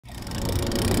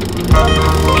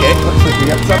Okay, looks like we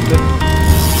got something.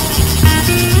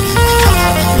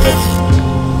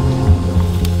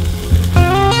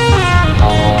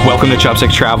 Welcome to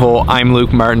Chopstick Travel. I'm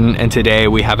Luke Martin, and today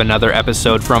we have another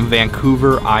episode from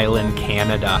Vancouver Island,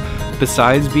 Canada.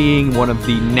 Besides being one of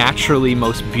the naturally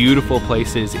most beautiful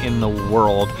places in the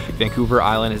world, Vancouver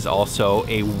Island is also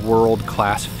a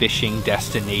world-class fishing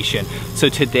destination. So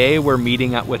today we're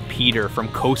meeting up with Peter from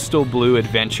Coastal Blue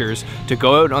Adventures to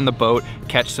go out on the boat,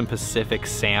 catch some Pacific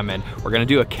salmon. We're gonna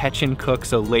do a catch and cook,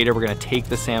 so later we're gonna take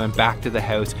the salmon back to the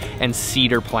house and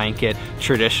cedar plank it,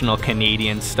 traditional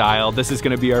Canadian style. This is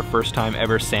gonna be our first time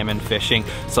ever salmon fishing.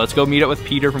 So let's go meet up with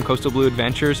Peter from Coastal Blue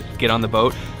Adventures, get on the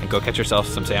boat, and go catch yourself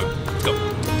some salmon. Let's go.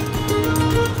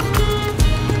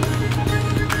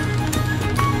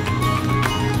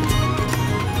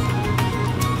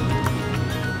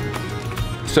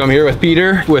 So I'm here with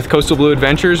Peter with Coastal Blue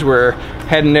Adventures. We're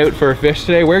heading out for a fish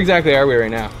today. Where exactly are we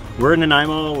right now? We're in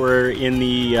Nanaimo. We're in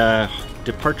the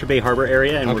Departure Bay Harbor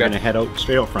area, and we're gonna head out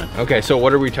straight out front. Okay, so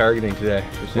what are we targeting today?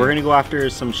 We're gonna go after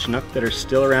some Chinook that are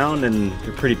still around, and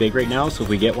they're pretty big right now, so if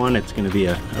we get one, it's gonna be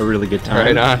a really good time.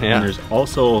 Right on, yeah. And there's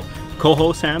also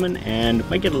Coho salmon, and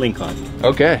might get a Lingcod.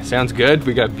 Okay, sounds good.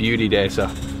 We got beauty day, so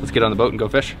let's get on the boat and go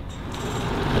fish.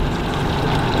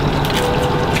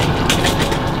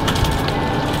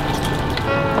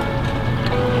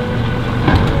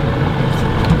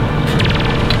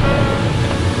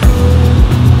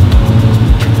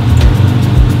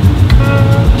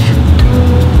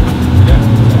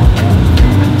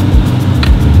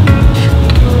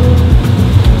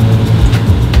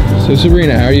 So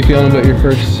Sabrina, how are you feeling about your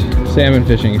first salmon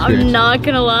fishing experience? I'm not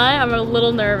gonna lie, I'm a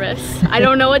little nervous. I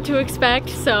don't know what to expect,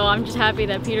 so I'm just happy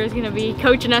that Peter's gonna be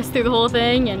coaching us through the whole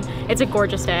thing, and it's a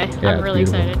gorgeous day. Yeah, I'm really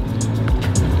excited.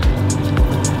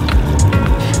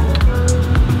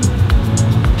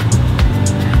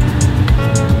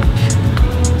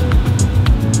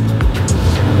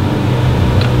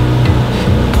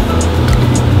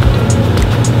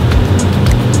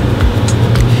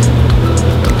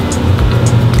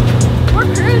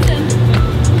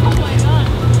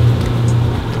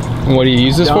 What do you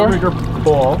use this for? Downrigger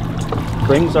pole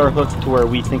brings our hook to where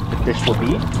we think the fish will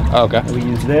be. Oh, okay. And we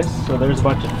use this, so there's a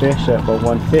bunch of fish at about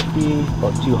 150,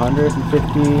 about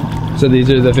 250. So these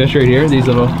are the fish right here, these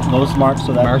little... Those marks,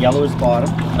 so that marks? yellow is bottom.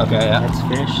 Okay, yeah. That's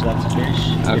fish, that's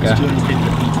fish. Okay. It's 250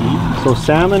 feet deep. So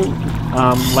salmon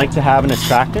like to have an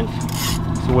attractant,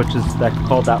 so which is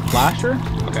called that flasher.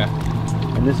 Okay.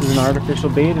 And this is an artificial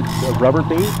bait, it's a rubber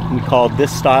bait. We call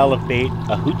this style of bait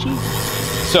a hoochie.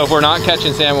 So if we're not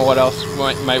catching salmon, what else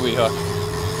might we hook?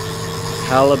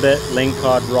 Halibut,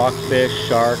 lingcod, rockfish,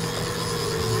 shark.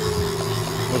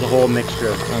 There's a whole mixture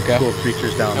of cool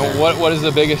creatures down there. And what is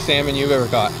the biggest salmon you've ever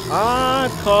caught?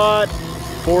 I've caught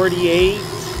 48 a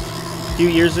few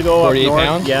years ago. 48 up north.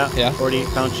 pounds? Yeah, 48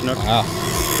 pound Chinook. Wow.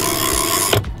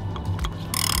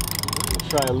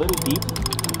 Try a little deep.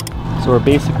 So we're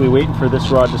basically waiting for this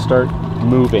rod to start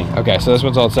moving. Okay, so this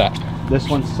one's all set. This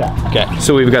one's set. Okay,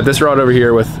 so we've got this rod over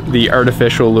here with the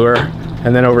artificial lure,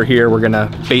 and then over here we're gonna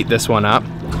bait this one up.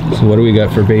 So what do we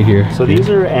got for bait here? So these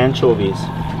are anchovies.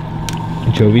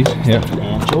 Anchovies? Yep.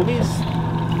 Anchovies.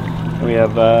 And we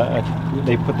have,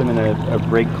 they put them in a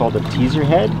rig called a teaser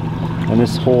head, and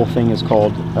this whole thing is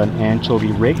called an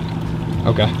anchovy rig.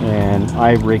 Okay. And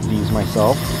I rigged these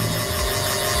myself.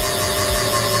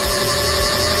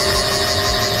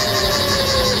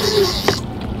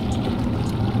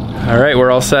 All right,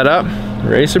 we're all set up.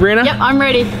 Ready, Sabrina? Yep, I'm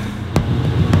ready. I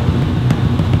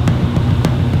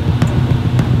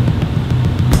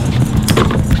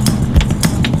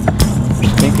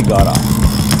think it got off.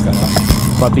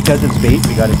 But because it's bait,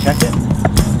 we gotta check it.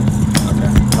 Okay.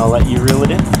 I'll let you reel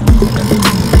it in.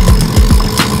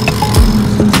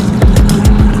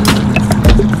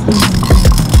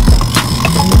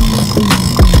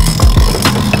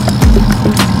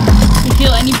 You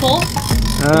feel any pull?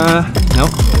 No.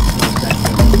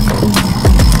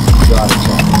 Gotta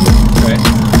check. Right.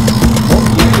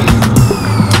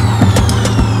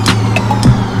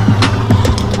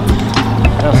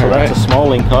 Yeah, so that's a small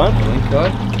lingcod.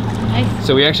 Nice.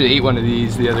 So we actually ate one of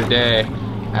these the other day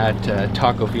at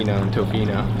Tacofino in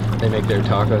Tofino. They make their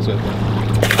tacos with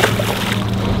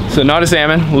them. So not a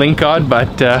salmon, lingcod,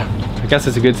 but I guess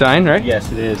it's a good sign, right? Yes,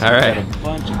 it is. All right.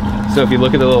 So if you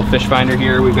look at the little fish finder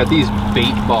here, we've got these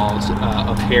bait balls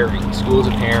of herring, schools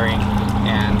of herring,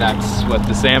 and that's what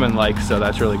the salmon likes, so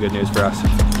that's really good news for us.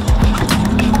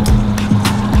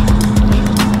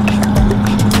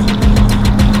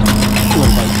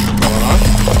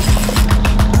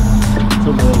 It's a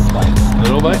little bite.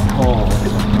 Little bite? Oh.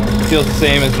 Feels the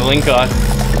same as the lingcod.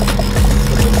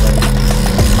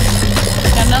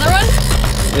 Another one?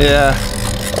 Yeah.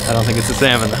 I don't think it's a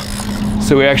salmon though.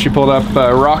 So we actually pulled up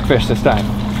rockfish this time.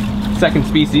 Second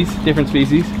species, different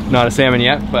species. Not a salmon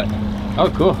yet, but oh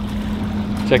cool.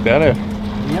 Check that out.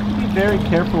 You have to be very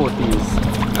careful with these.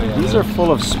 Oh, yeah, these are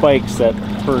full of spikes that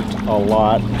hurt a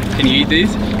lot. Can you eat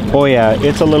these? Oh yeah,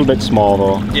 it's a little bit small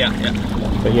though. Yeah, yeah.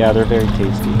 But yeah, they're very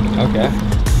tasty. Okay.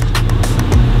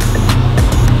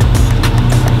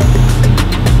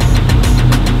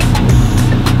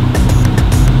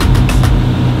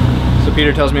 So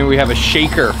Peter tells me we have a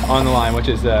shaker on the line, which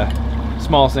is a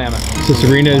small salmon. So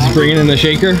Sabrina is bringing in the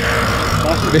shaker. You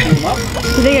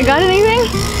think I got anything?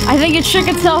 I think it shook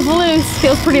itself loose.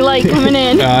 Feels pretty light coming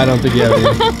in. No, I don't think you have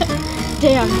anything.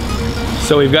 Damn.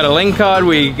 So we've got a lingcod,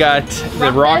 we got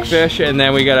the rockfish, and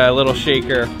then we got a little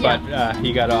shaker, but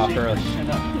he got off early.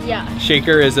 Yeah.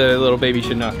 Shaker is a little baby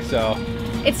Chinook, so.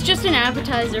 It's just an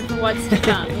appetizer for what's to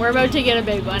come. We're about to get a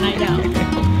big one, I know.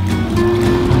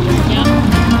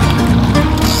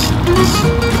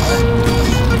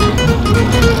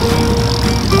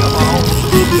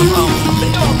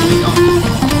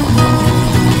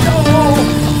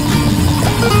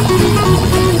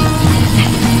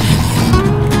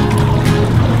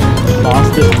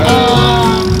 Lost it.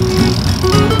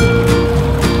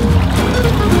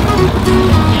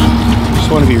 Just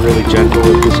want to be really gentle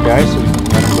with this guy so we can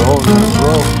let him go and let him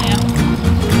grow.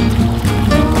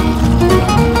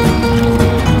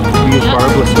 We use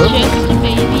barbless hook. Just a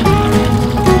baby.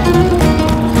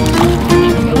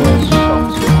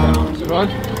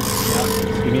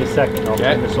 Just give me a second, I'll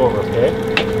turn this over, okay?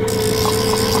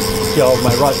 See all of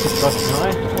my rods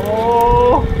behind.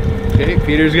 Oh! Okay,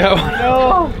 Peter's got one.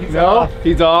 No! He's off.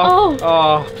 He's off?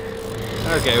 Oh.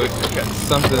 Okay, we got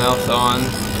something else on.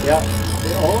 Yeah.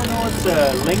 Oh no, it's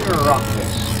a ling or a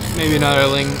rockfish. Maybe another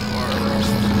ling or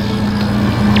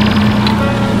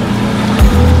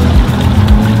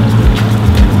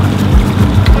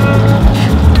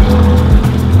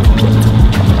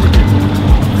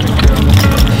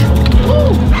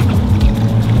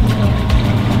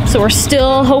So we're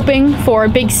still hoping for a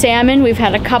big salmon. We've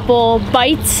had a couple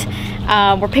bites.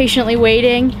 We're patiently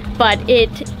waiting, but it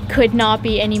could not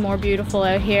be any more beautiful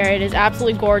out here. It is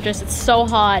absolutely gorgeous. It's so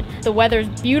hot. The weather's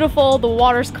beautiful. The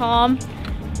water's calm.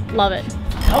 Love it.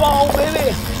 Come on,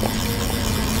 baby.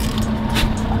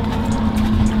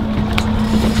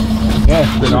 Okay,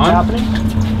 what's happening?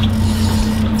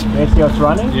 Okay, see how it's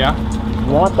running? Yeah.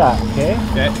 You want that, okay?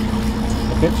 Okay.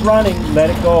 If it's running, let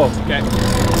it go. Okay.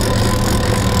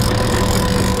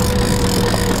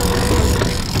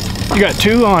 You got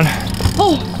two on.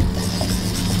 Oh.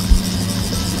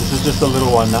 This is just a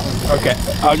little one. Okay.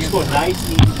 I'll just go nice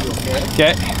and easy, okay?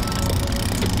 Okay.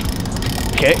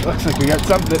 Okay, looks like we got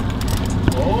something.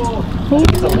 Oh,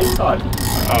 it's a Lingcod.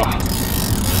 Oh.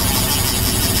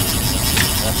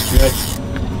 That's good.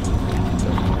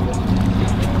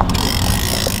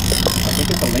 I think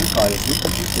it's a Lingcod. If you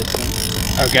can keep this thing.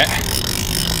 Okay.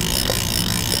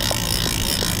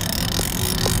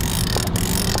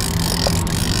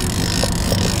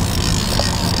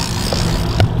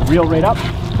 Reel right up.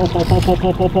 Pull, pull, pull, pull,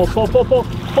 pull, pull, pull, pull, pull, pull.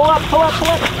 Pull up, pull up, pull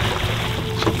up.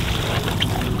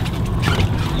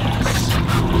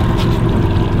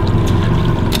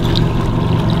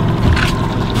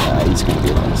 He's going to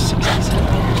be around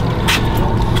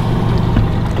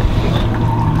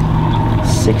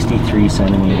 63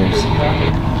 centimeters.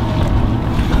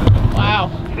 Wow.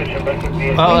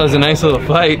 Well, that was a nice little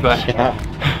fight, but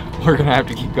we're going to have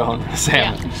to keep going with the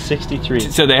salmon. Yeah. 63.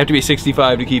 So they have to be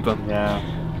 65 to keep them. Yeah.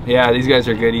 Yeah, these guys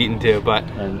are good eating too, but...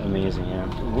 And amazing, yeah.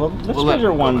 Well, let's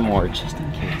measure one more, just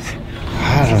in case.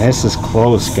 I don't know, this is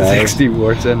close, guys. 60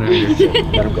 warts in there.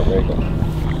 Let him go, there you go.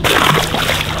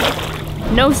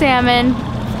 No salmon,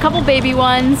 a couple baby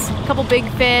ones, a couple big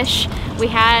fish. We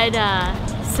had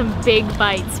some big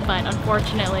bites, but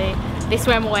unfortunately they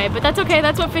swam away. But that's okay,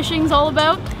 that's what fishing's all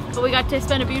about. But we got to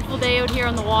spend a beautiful day out here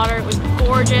on the water. It was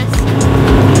gorgeous.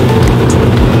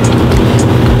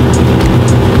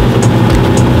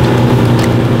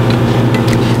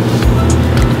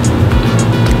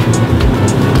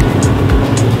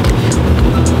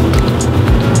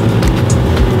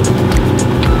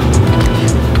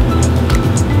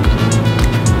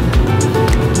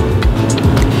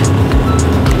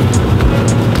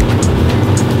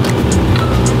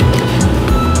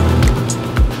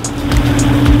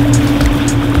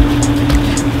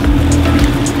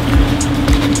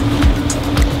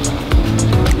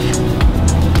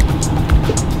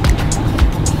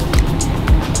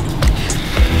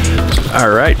 All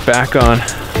right, back on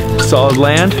solid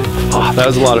land. Oh, that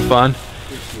was a lot of fun.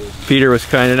 Peter was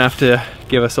kind enough to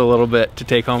give us a little bit to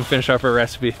take home, finish off our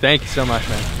recipe. Thank you so much,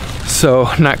 man. So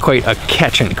not quite a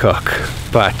catch and cook,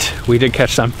 but we did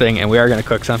catch something and we are gonna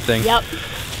cook something. Yep.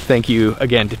 Thank you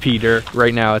again to Peter.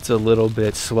 Right now it's a little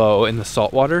bit slow in the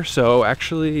saltwater, so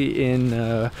actually in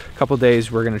a couple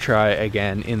days we're gonna try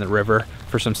again in the river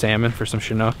for some salmon, for some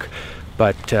Chinook.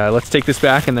 But let's take this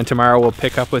back and then tomorrow we'll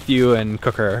pick up with you and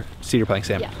cook our cedar plank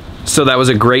salmon. Yeah. So that was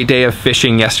a great day of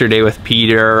fishing yesterday with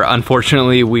Peter.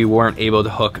 Unfortunately, we weren't able to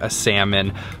hook a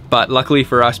salmon, but luckily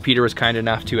for us, Peter was kind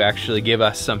enough to actually give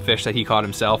us some fish that he caught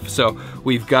himself. So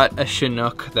we've got a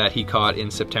Chinook that he caught in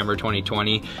September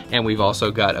 2020, and we've also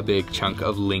got a big chunk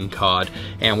of Lingcod.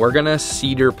 And we're gonna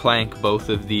cedar plank both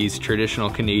of these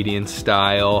traditional Canadian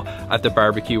style at the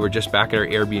barbecue. We're just back at our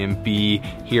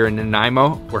Airbnb here in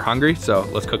Nanaimo. We're hungry, so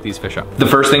let's cook these fish up. The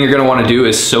first thing you're gonna wanna do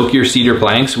is soak your cedar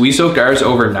planks. We soaked ours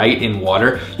overnight in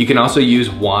water. You can also use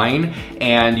wine,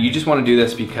 and you just wanna do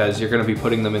this because you're gonna be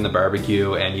putting them in the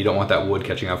barbecue and you don't want that wood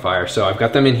catching on fire. So I've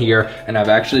got them in here and I've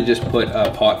actually just put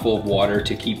a pot full of water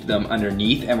to keep them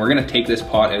underneath, and we're gonna take this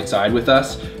pot outside with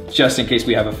us just in case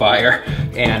we have a fire.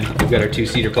 And we've got our 2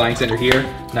 cedar planks under here,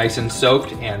 nice and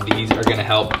soaked, and these are gonna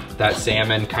help that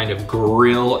salmon kind of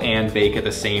grill and bake at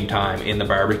the same time in the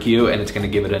barbecue, and it's gonna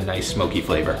give it a nice smoky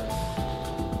flavor.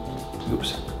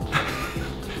 Oops.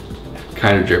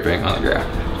 Kind of dripping on the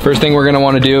ground. First thing we're gonna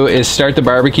wanna do is start the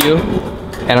barbecue,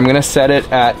 and I'm gonna set it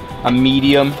at a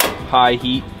medium high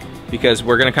heat because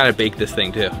we're gonna kind of bake this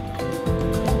thing too.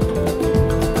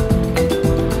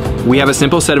 We have a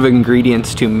simple set of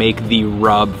ingredients to make the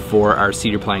rub for our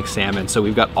cedar plank salmon. So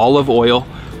we've got olive oil,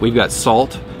 we've got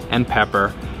salt and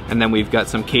pepper, and then we've got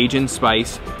some Cajun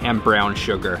spice and brown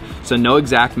sugar. So no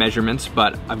exact measurements,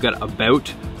 but I've got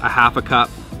about a half a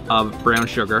cup of brown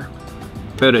sugar,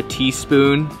 about a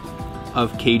teaspoon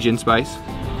of Cajun spice,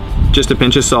 just a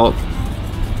pinch of salt,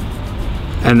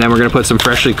 and then we're gonna put some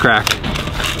freshly cracked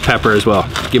pepper as well.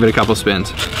 Give it a couple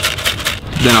spins.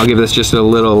 Then I'll give this just a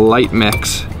little light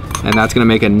mix, and that's gonna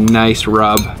make a nice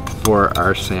rub for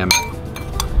our salmon.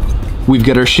 We've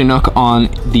got our Chinook on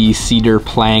the cedar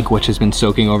plank, which has been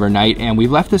soaking overnight, and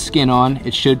we've left the skin on.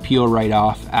 It should peel right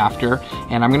off after.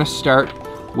 And I'm gonna start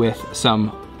with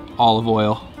some olive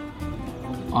oil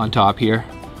on top here,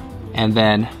 and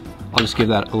then I'll just give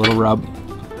that a little rub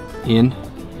in.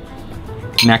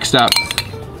 Next up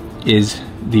is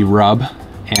the rub,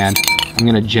 and I'm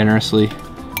gonna generously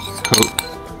coat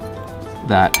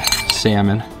that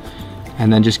salmon,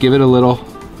 and then just give it a little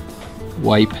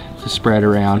wipe to spread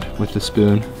around with the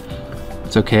spoon.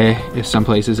 It's okay if some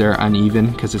places are uneven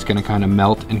because it's gonna kind of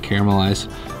melt and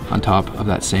caramelize on top of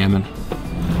that salmon.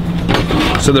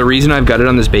 So the reason I've got it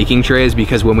on this baking tray is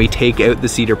because when we take out the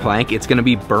cedar plank, it's gonna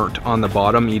be burnt on the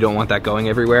bottom. You don't want that going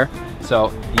everywhere.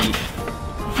 So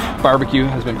the barbecue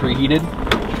has been preheated.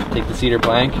 Take the cedar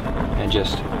plank and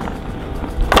just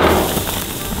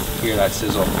hear that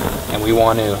sizzle. And we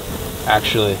want to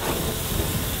actually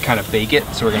kind of bake it,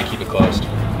 so we're gonna keep it closed.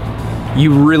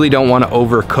 You really don't want to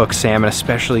overcook salmon,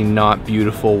 especially not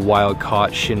beautiful wild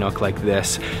caught Chinook like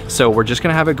this. So we're just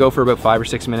gonna have it go for about 5 or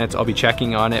 6 minutes. I'll be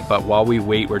checking on it, but while we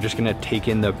wait, we're just gonna take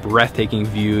in the breathtaking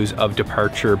views of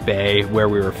Departure Bay where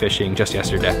we were fishing just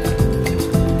yesterday.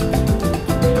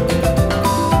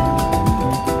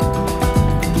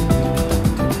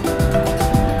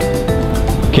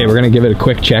 Okay, we're gonna give it a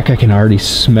quick check. I can already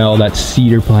smell that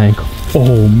cedar plank.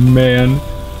 Oh man.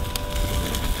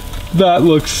 That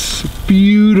looks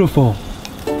beautiful.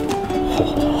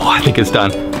 Oh, I think it's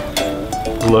done.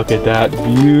 Look at that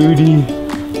beauty.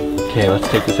 Okay, let's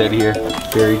take this out of here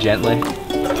very gently.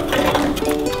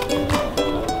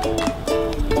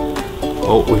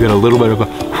 Oh, we got a little bit of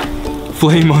a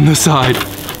flame on the side,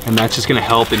 and that's just gonna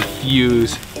help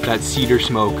infuse that cedar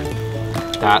smoke.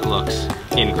 That looks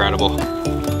incredible.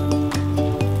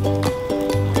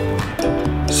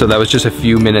 So that was just a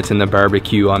few minutes in the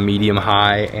barbecue on medium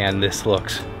high, and this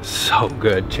looks so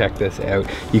good. Check this out.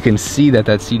 You can see that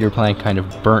that cedar plank kind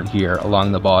of burnt here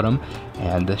along the bottom,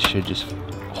 and this should just,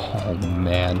 oh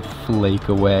man, flake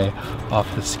away off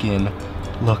the skin.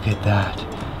 Look at that.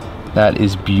 That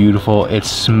is beautiful. It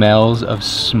smells of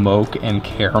smoke and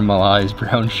caramelized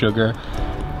brown sugar.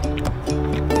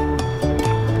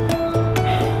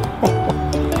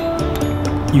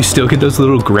 You still get those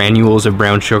little granules of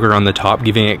brown sugar on the top,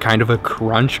 giving it kind of a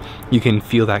crunch. You can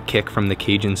feel that kick from the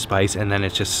Cajun spice, and then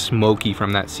it's just smoky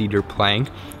from that cedar plank.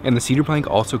 And the cedar plank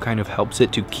also kind of helps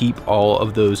it to keep all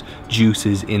of those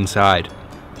juices inside.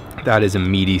 That is a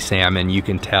meaty salmon. You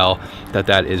can tell that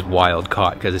that is wild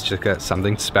caught because it's just got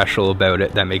something special about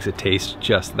it that makes it taste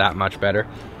just that much better.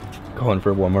 Going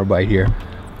for one more bite here.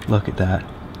 Look at that.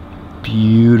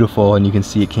 Beautiful, and you can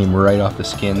see it came right off the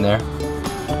skin there.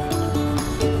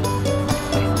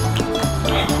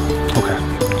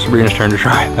 Sabrina's turn to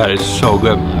try. That is so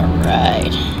good. All right.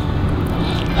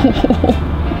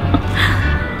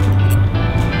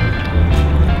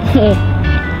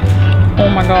 Oh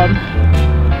my God.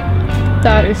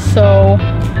 That is so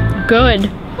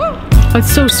good. It's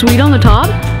so sweet on the top.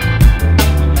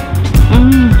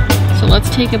 So let's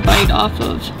take a bite off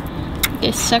of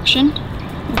this section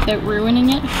without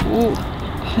ruining it. Ooh.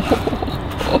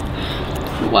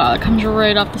 Wow, it comes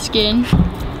right off the skin.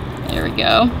 There we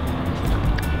go.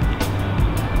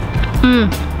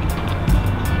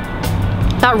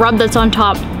 That rub that's on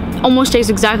top almost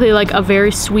tastes exactly like a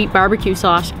very sweet barbecue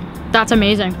sauce. That's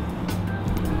amazing.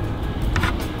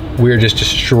 We're just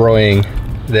destroying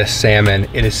this salmon.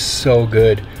 It is so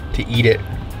good to eat it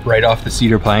right off the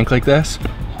cedar plank like this.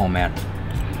 Oh man.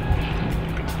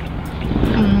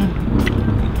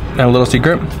 And a little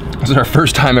secret, this is our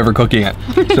first time ever cooking it.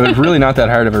 So it's really not that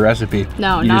hard of a recipe.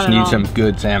 No, you not just at need all. some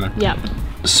good salmon. Yep.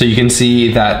 So you can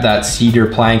see that that cedar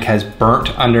plank has burnt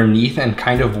underneath and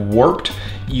kind of warped.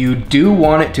 You do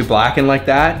want it to blacken like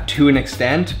that to an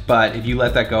extent, but if you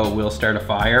let that go, it will start a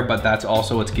fire, but that's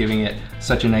also what's giving it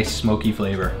such a nice smoky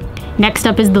flavor. Next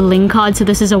up is the Lingcod. So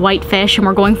this is a white fish, and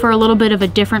we're going for a little bit of a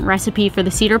different recipe for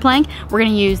the cedar plank. We're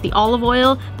gonna use the olive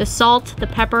oil, the salt, the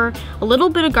pepper, a little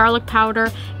bit of garlic powder,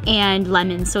 and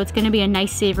lemon. So it's gonna be a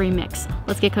nice savory mix.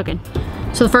 Let's get cooking.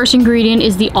 So the first ingredient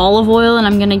is the olive oil, and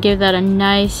I'm gonna give that a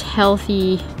nice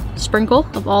healthy sprinkle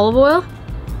of olive oil.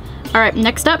 All right,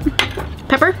 next up,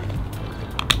 pepper.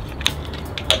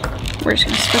 We're just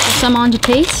gonna sprinkle some on to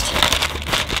taste.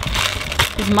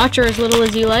 As much or as little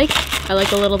as you like. I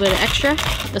like a little bit of extra.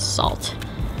 The salt.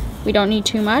 We don't need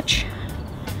too much.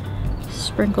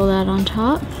 Sprinkle that on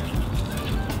top.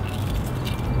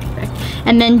 Okay.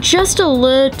 And then just a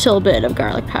little bit of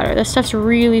garlic powder. This stuff's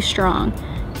really strong.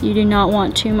 You do not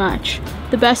want too much.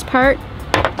 The best part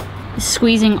is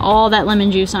squeezing all that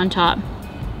lemon juice on top.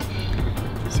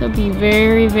 So be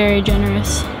very, very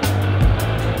generous.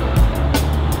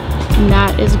 And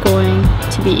that is going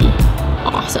to be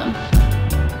awesome.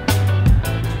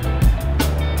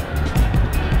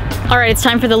 All right, it's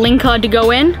time for the Lingcod to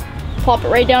go in. Plop it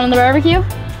right down on the barbecue.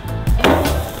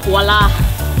 Voila.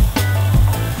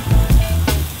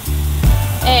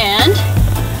 And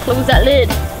close that lid.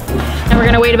 And we're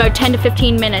gonna wait about 10 to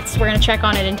 15 minutes. We're gonna check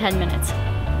on it in 10 minutes.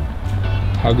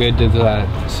 How good does that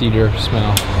cedar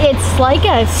smell? It's like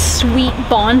a sweet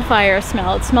bonfire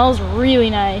smell. It smells really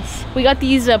nice. We got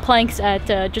these planks at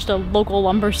just a local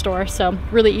lumber store, so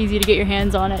really easy to get your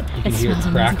hands on it. You can hear it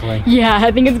crackling. Yeah,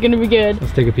 I think it's gonna be good.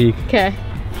 Let's take a peek. Okay.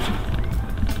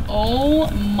 Oh,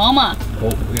 mama.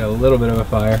 Oh, we got a little bit of a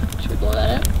fire. Should we blow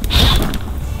that out?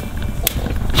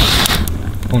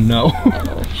 Oh no.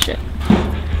 Oh shit.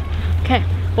 Okay,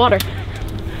 water.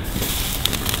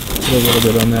 A little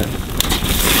bit on that.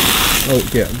 Oh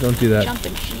yeah, don't do that.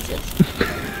 Jumping Jesus.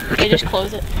 Okay, just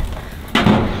close it.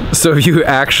 So if you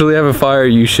actually have a fire,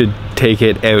 you should take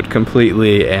it out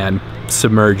completely and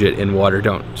submerge it in water.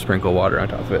 Don't sprinkle water on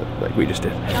top of it like we just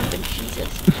did. Jumping Jesus.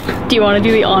 Do you want to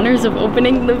do the honors of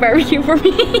opening the barbecue for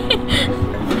me?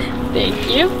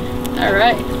 Thank you. All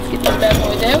right, let's get these bad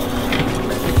boys out.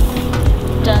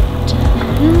 Dun, dun.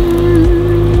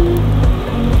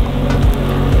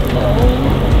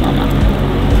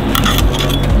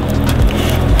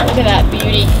 Look at that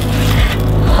beauty.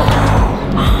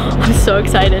 I'm so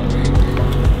excited.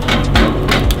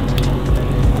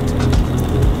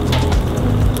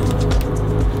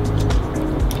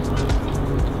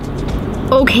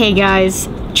 Okay guys,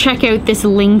 check out this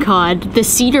Lingcod. The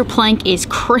cedar plank is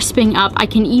crisping up. I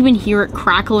can even hear it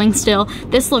crackling still.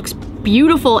 This looks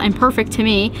beautiful and perfect to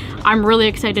me. I'm really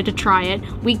excited to try it.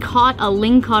 We caught a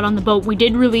Lingcod on the boat. We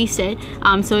did release it,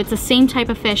 so it's the same type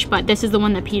of fish, but this is the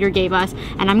one that Peter gave us,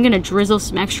 and I'm gonna drizzle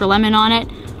some extra lemon on it.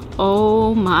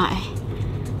 Oh my.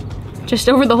 Just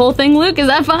over the whole thing, Luke, is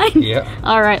that fine? Yeah.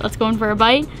 All right, let's go in for a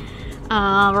bite.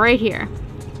 Right here.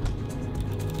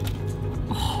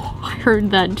 Oh, I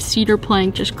heard that cedar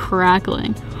plank just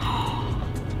crackling.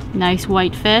 Nice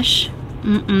white fish.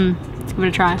 Let's give it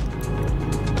a try.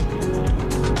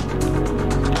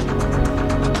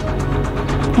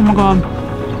 Oh my god.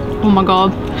 Oh my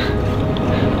god.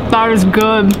 That is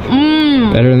good.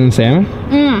 Better than salmon?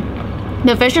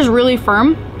 The fish is really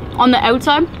firm on the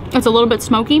outside. It's a little bit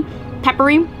smoky,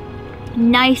 peppery,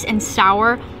 nice and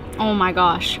sour. Oh my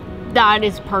gosh. That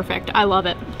is perfect. I love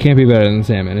it. Can't be better than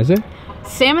salmon, is it?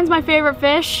 Salmon's my favorite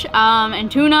fish, and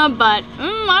tuna, but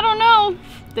I don't know.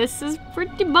 This is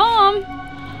pretty bomb.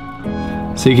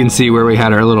 So you can see where we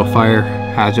had our little fire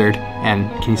hazard, and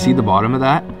can you see the bottom of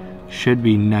that? Should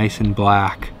be nice and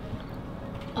black.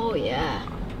 Oh yeah.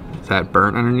 Is that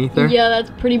burnt underneath there? Yeah, that's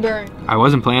pretty burnt. I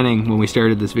wasn't planning when we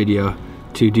started this video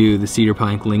to do the cedar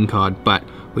plank lingcod, but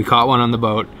we caught one on the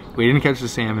boat. We didn't catch the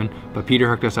salmon, but Peter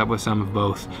hooked us up with some of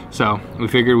both. So we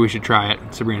figured we should try it.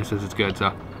 Sabrina says it's good,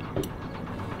 so.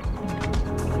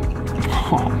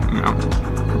 Oh, yeah.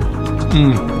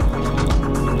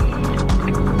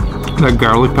 That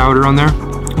garlic powder on there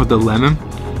with the lemon.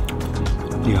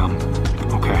 Yum.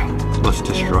 Okay, let's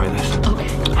destroy this. Okay.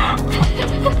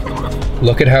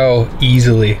 Look at how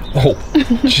easily, oh,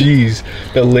 jeez,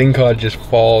 the lingcod just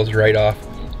falls right off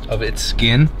of its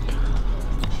skin.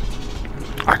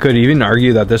 I could even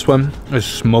argue that this one is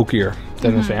smokier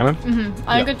than the salmon.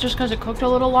 I think it's just because it cooked a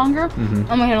little longer and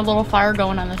we had a little fire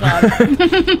going on the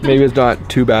side. Maybe it's not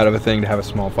too bad of a thing to have a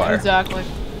small fire. Exactly.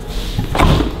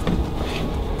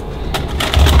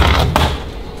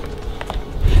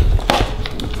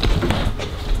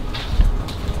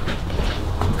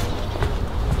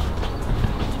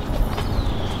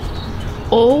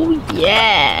 Oh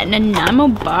yeah, Nanaimo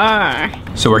bar.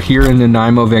 So we're here in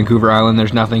Nanaimo, Vancouver Island.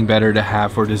 There's nothing better to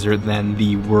have for dessert than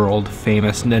the world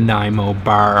famous Nanaimo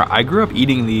bar. I grew up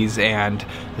eating these and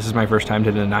this is my first time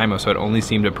to Nanaimo, so it only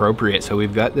seemed appropriate. So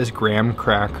we've got this graham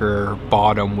cracker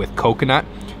bottom with coconut.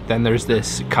 Then there's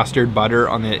this custard butter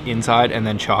on the inside and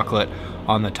then chocolate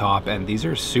on the top. And these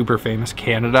are super famous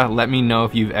Canada. Let me know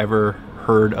if you've ever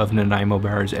heard of Nanaimo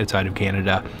bars outside of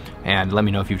Canada. And let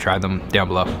me know if you've tried them down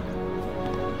below.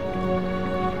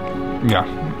 Yeah,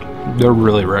 they're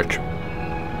really rich,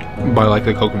 but I like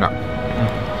the coconut.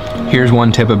 Here's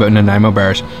one tip about Nanaimo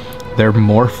bars. They're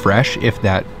more fresh if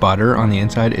that butter on the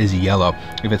inside is yellow.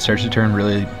 If it starts to turn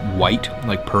really white,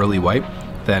 like pearly white,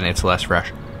 then it's less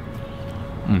fresh.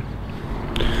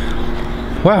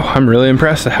 Wow, I'm really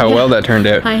impressed at how well that turned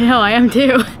out. I know, I am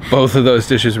too. Both of those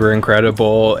dishes were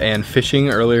incredible, and fishing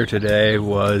earlier today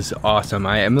was awesome.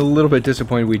 I am a little bit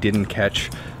disappointed we didn't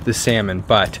catch the salmon,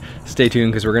 but stay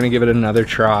tuned because we're gonna give it another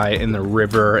try in the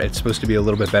river. It's supposed to be a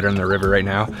little bit better in the river right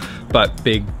now, but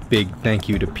big thank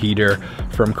you to Peter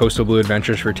from Coastal Blue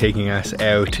Adventures for taking us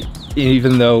out.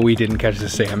 Even though we didn't catch the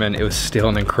salmon, it was still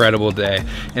an incredible day,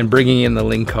 and bringing in the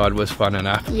lingcod was fun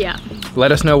enough. Yeah.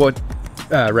 Let us know what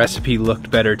recipe looked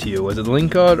better to you. Was it the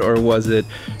lingcod or was it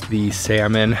the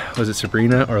salmon? Was it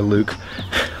Sabrina or Luke?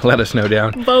 Let us know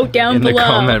down. Vote down below. In the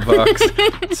comment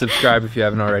box. Subscribe if you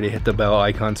haven't already. Hit the bell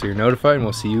icon so you're notified, and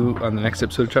we'll see you on the next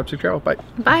episode of Chopstick Travel. Bye.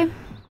 Bye.